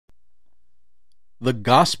The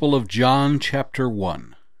Gospel of John, chapter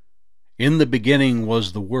 1. In the beginning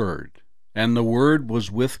was the Word, and the Word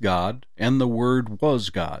was with God, and the Word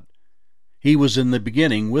was God. He was in the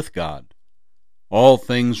beginning with God. All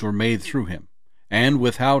things were made through him, and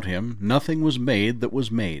without him nothing was made that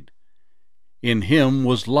was made. In him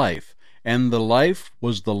was life, and the life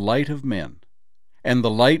was the light of men. And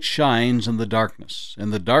the light shines in the darkness,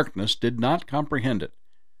 and the darkness did not comprehend it.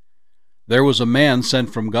 There was a man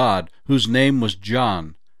sent from God, whose name was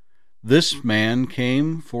John. This man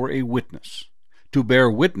came for a witness, to bear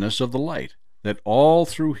witness of the light, that all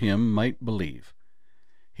through him might believe.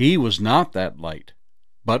 He was not that light,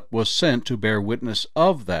 but was sent to bear witness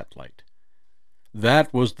of that light.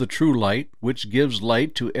 That was the true light, which gives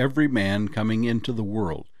light to every man coming into the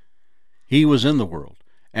world. He was in the world,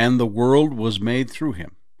 and the world was made through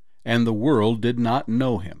him, and the world did not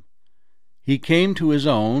know him. He came to his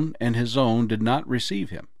own, and his own did not receive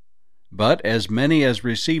him. But as many as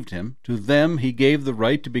received him, to them he gave the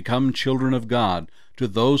right to become children of God, to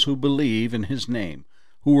those who believe in his name,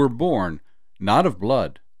 who were born not of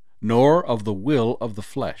blood, nor of the will of the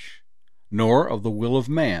flesh, nor of the will of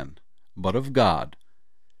man, but of God.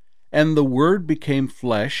 And the Word became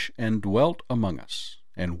flesh and dwelt among us,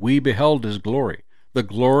 and we beheld his glory, the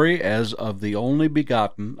glory as of the only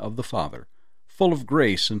begotten of the Father, full of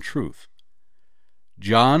grace and truth.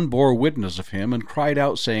 John bore witness of him, and cried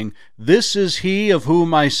out, saying, This is he of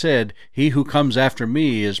whom I said, He who comes after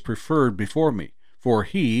me is preferred before me, for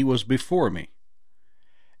he was before me.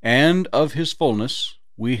 And of his fullness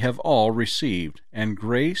we have all received, and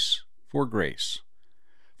grace for grace.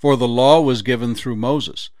 For the law was given through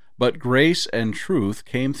Moses, but grace and truth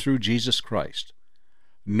came through Jesus Christ.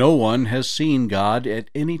 No one has seen God at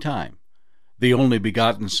any time. The only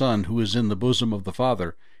begotten Son, who is in the bosom of the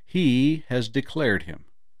Father, he has declared him.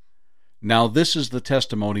 Now this is the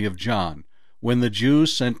testimony of John, when the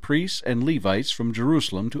Jews sent priests and Levites from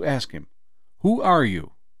Jerusalem to ask him, Who are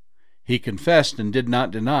you? He confessed and did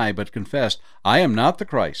not deny, but confessed, I am not the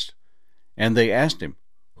Christ. And they asked him,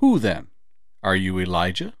 Who then? Are you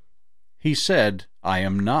Elijah? He said, I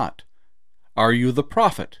am not. Are you the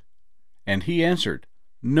prophet? And he answered,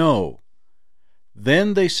 No.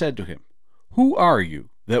 Then they said to him, Who are you,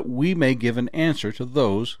 that we may give an answer to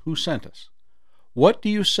those who sent us? What do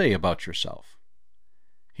you say about yourself?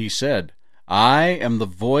 He said, I am the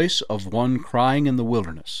voice of one crying in the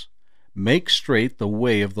wilderness, Make straight the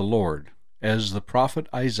way of the Lord, as the prophet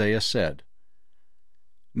Isaiah said.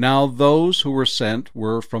 Now those who were sent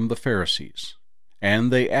were from the Pharisees,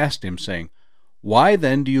 and they asked him, saying, Why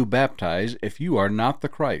then do you baptize if you are not the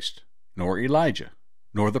Christ, nor Elijah,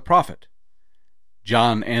 nor the prophet?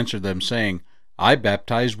 John answered them, saying, I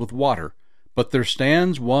baptize with water, but there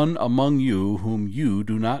stands one among you whom you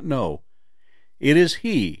do not know. It is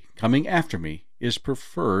he, coming after me, is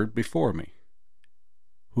preferred before me,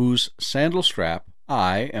 whose sandal strap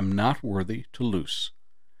I am not worthy to loose.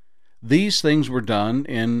 These things were done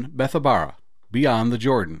in Bethabara, beyond the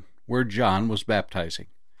Jordan, where John was baptizing.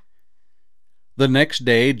 The next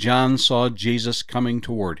day John saw Jesus coming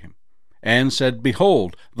toward him, and said,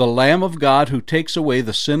 Behold, the Lamb of God who takes away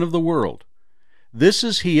the sin of the world. This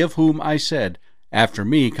is he of whom I said, After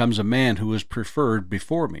me comes a man who is preferred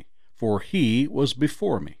before me, for he was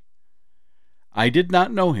before me. I did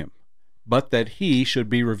not know him, but that he should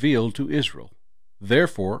be revealed to Israel.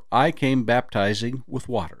 Therefore I came baptizing with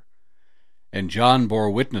water. And John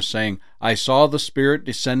bore witness, saying, I saw the Spirit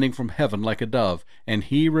descending from heaven like a dove, and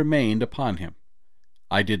he remained upon him.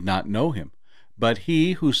 I did not know him, but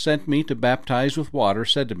he who sent me to baptize with water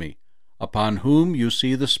said to me, Upon whom you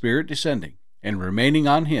see the Spirit descending, and remaining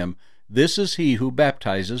on him, this is he who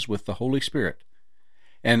baptizes with the Holy Spirit.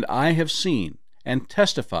 And I have seen and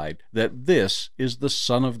testified that this is the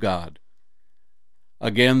Son of God.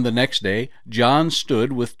 Again the next day John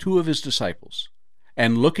stood with two of his disciples,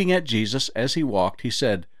 and looking at Jesus as he walked, he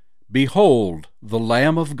said, Behold, the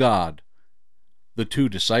Lamb of God. The two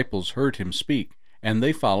disciples heard him speak, and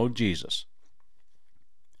they followed Jesus.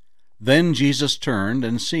 Then Jesus turned,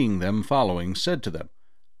 and seeing them following, said to them,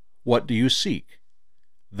 What do you seek?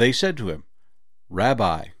 They said to him,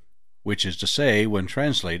 Rabbi, which is to say, when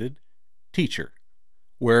translated, Teacher,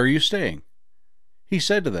 where are you staying? He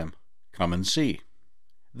said to them, Come and see.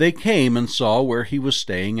 They came and saw where he was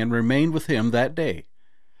staying, and remained with him that day.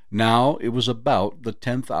 Now it was about the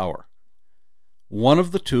 10th hour. One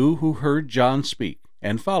of the two who heard John speak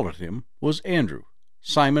and followed him was Andrew,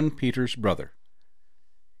 Simon Peter's brother.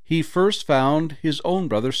 He first found his own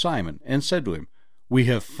brother Simon, and said to him, We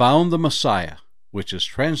have found the Messiah, which is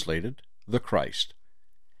translated, the Christ.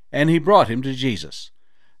 And he brought him to Jesus.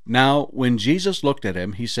 Now when Jesus looked at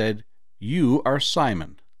him, he said, you are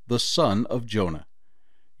Simon, the son of Jonah.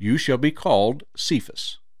 You shall be called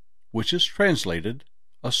Cephas, which is translated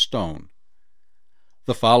a stone.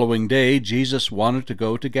 The following day Jesus wanted to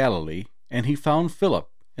go to Galilee, and he found Philip,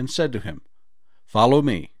 and said to him, Follow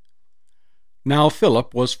me. Now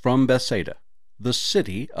Philip was from Bethsaida, the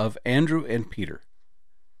city of Andrew and Peter.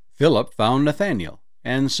 Philip found Nathanael,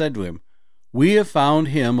 and said to him, We have found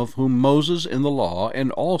him of whom Moses in the law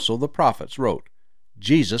and also the prophets wrote,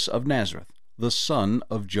 Jesus of Nazareth, the son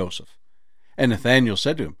of Joseph. And Nathanael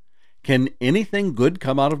said to him, Can anything good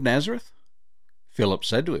come out of Nazareth? Philip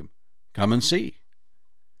said to him, Come and see.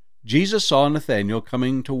 Jesus saw Nathanael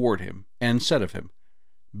coming toward him, and said of him,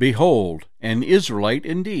 Behold, an Israelite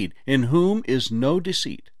indeed, in whom is no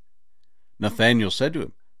deceit. Nathanael said to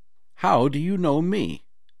him, How do you know me?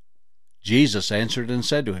 Jesus answered and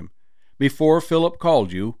said to him, Before Philip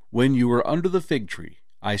called you, when you were under the fig tree,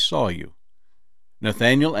 I saw you.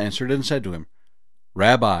 Nathanael answered and said to him,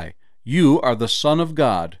 Rabbi, you are the Son of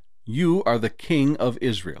God, you are the King of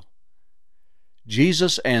Israel.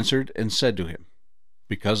 Jesus answered and said to him,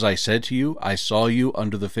 Because I said to you, I saw you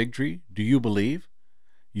under the fig tree, do you believe?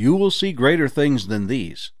 You will see greater things than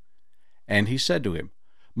these. And he said to him,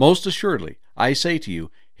 Most assuredly, I say to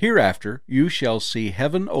you, hereafter you shall see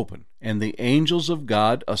heaven open, and the angels of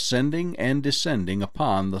God ascending and descending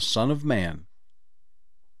upon the Son of Man.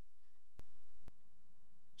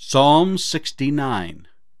 Psalm 69.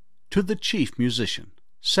 To the chief musician,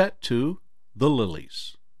 set to the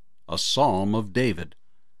Lilies, a psalm of David.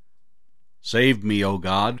 Save me, O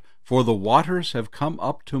God, for the waters have come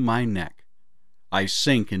up to my neck. I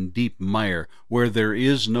sink in deep mire, where there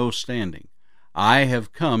is no standing. I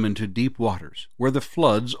have come into deep waters, where the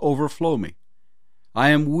floods overflow me. I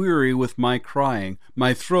am weary with my crying,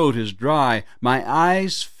 my throat is dry, my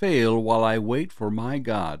eyes fail while I wait for my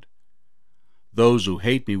God. Those who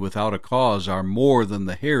hate me without a cause are more than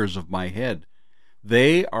the hairs of my head.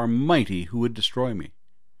 They are mighty who would destroy me.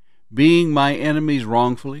 Being my enemies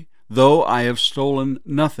wrongfully, though I have stolen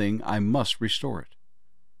nothing, I must restore it.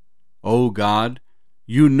 O God,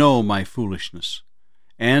 you know my foolishness,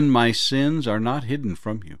 and my sins are not hidden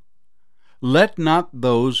from you. Let not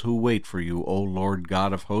those who wait for you, O Lord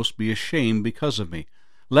God of hosts, be ashamed because of me.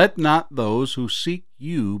 Let not those who seek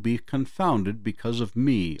you be confounded because of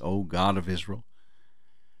me, O God of Israel.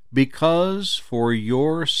 Because for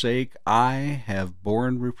your sake I have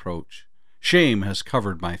borne reproach. Shame has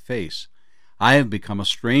covered my face. I have become a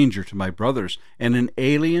stranger to my brothers, and an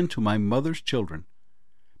alien to my mother's children.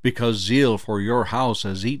 Because zeal for your house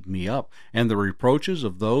has eaten me up, and the reproaches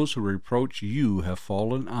of those who reproach you have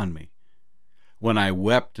fallen on me. When I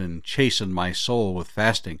wept and chastened my soul with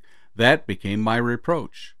fasting, that became my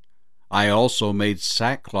reproach. I also made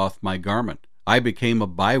sackcloth my garment. I became a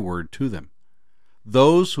byword to them.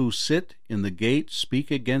 Those who sit in the gate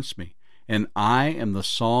speak against me, and I am the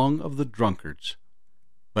song of the drunkards.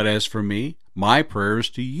 But as for me, my prayer is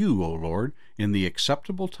to you, O Lord, in the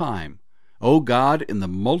acceptable time. O God, in the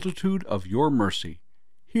multitude of your mercy,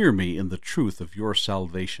 hear me in the truth of your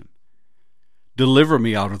salvation. Deliver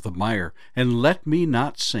me out of the mire, and let me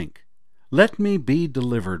not sink. Let me be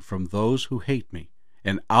delivered from those who hate me,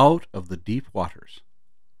 and out of the deep waters.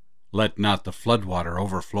 Let not the floodwater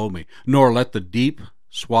overflow me, nor let the deep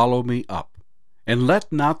swallow me up, and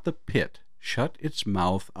let not the pit shut its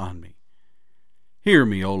mouth on me. Hear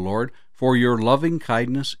me, O Lord, for your loving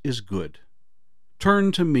kindness is good.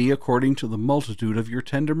 Turn to me according to the multitude of your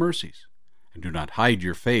tender mercies, and do not hide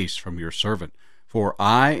your face from your servant, for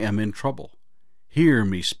I am in trouble. Hear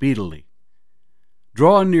me speedily.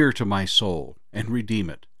 Draw near to my soul, and redeem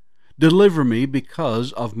it. Deliver me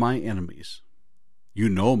because of my enemies. You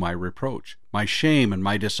know my reproach, my shame, and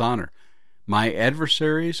my dishonor. My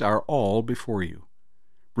adversaries are all before you.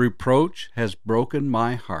 Reproach has broken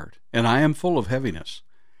my heart, and I am full of heaviness.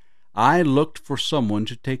 I looked for someone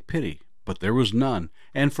to take pity, but there was none,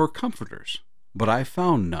 and for comforters, but I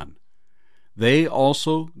found none. They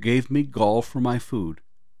also gave me gall for my food,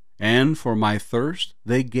 and for my thirst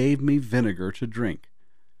they gave me vinegar to drink.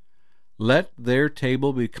 Let their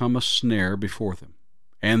table become a snare before them,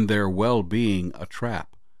 and their well-being a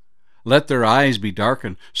trap. Let their eyes be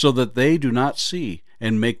darkened, so that they do not see,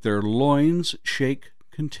 and make their loins shake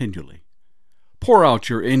continually. Pour out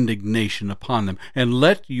your indignation upon them, and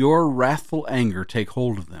let your wrathful anger take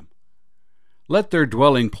hold of them. Let their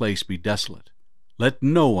dwelling place be desolate. Let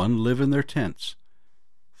no one live in their tents.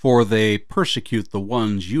 For they persecute the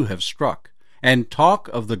ones you have struck, and talk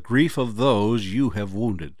of the grief of those you have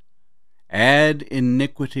wounded. Add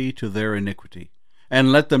iniquity to their iniquity,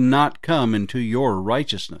 and let them not come into your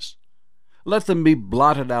righteousness. Let them be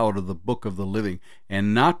blotted out of the book of the living,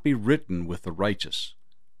 and not be written with the righteous.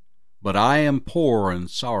 But I am poor and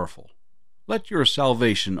sorrowful. Let your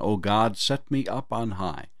salvation, O God, set me up on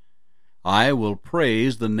high. I will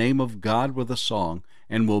praise the name of God with a song,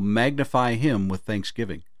 and will magnify him with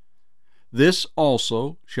thanksgiving. This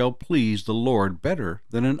also shall please the Lord better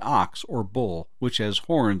than an ox or bull, which has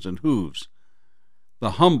horns and hooves.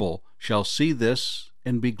 The humble shall see this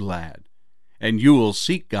and be glad. And you will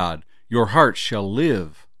seek God, your heart shall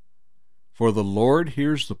live. For the Lord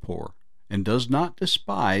hears the poor, and does not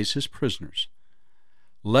despise his prisoners.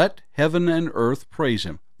 Let heaven and earth praise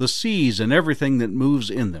him, the seas and everything that moves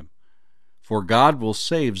in them. For God will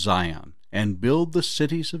save Zion, and build the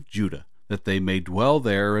cities of Judah, that they may dwell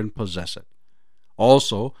there and possess it.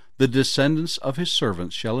 Also the descendants of his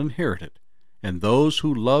servants shall inherit it, and those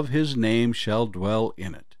who love his name shall dwell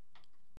in it.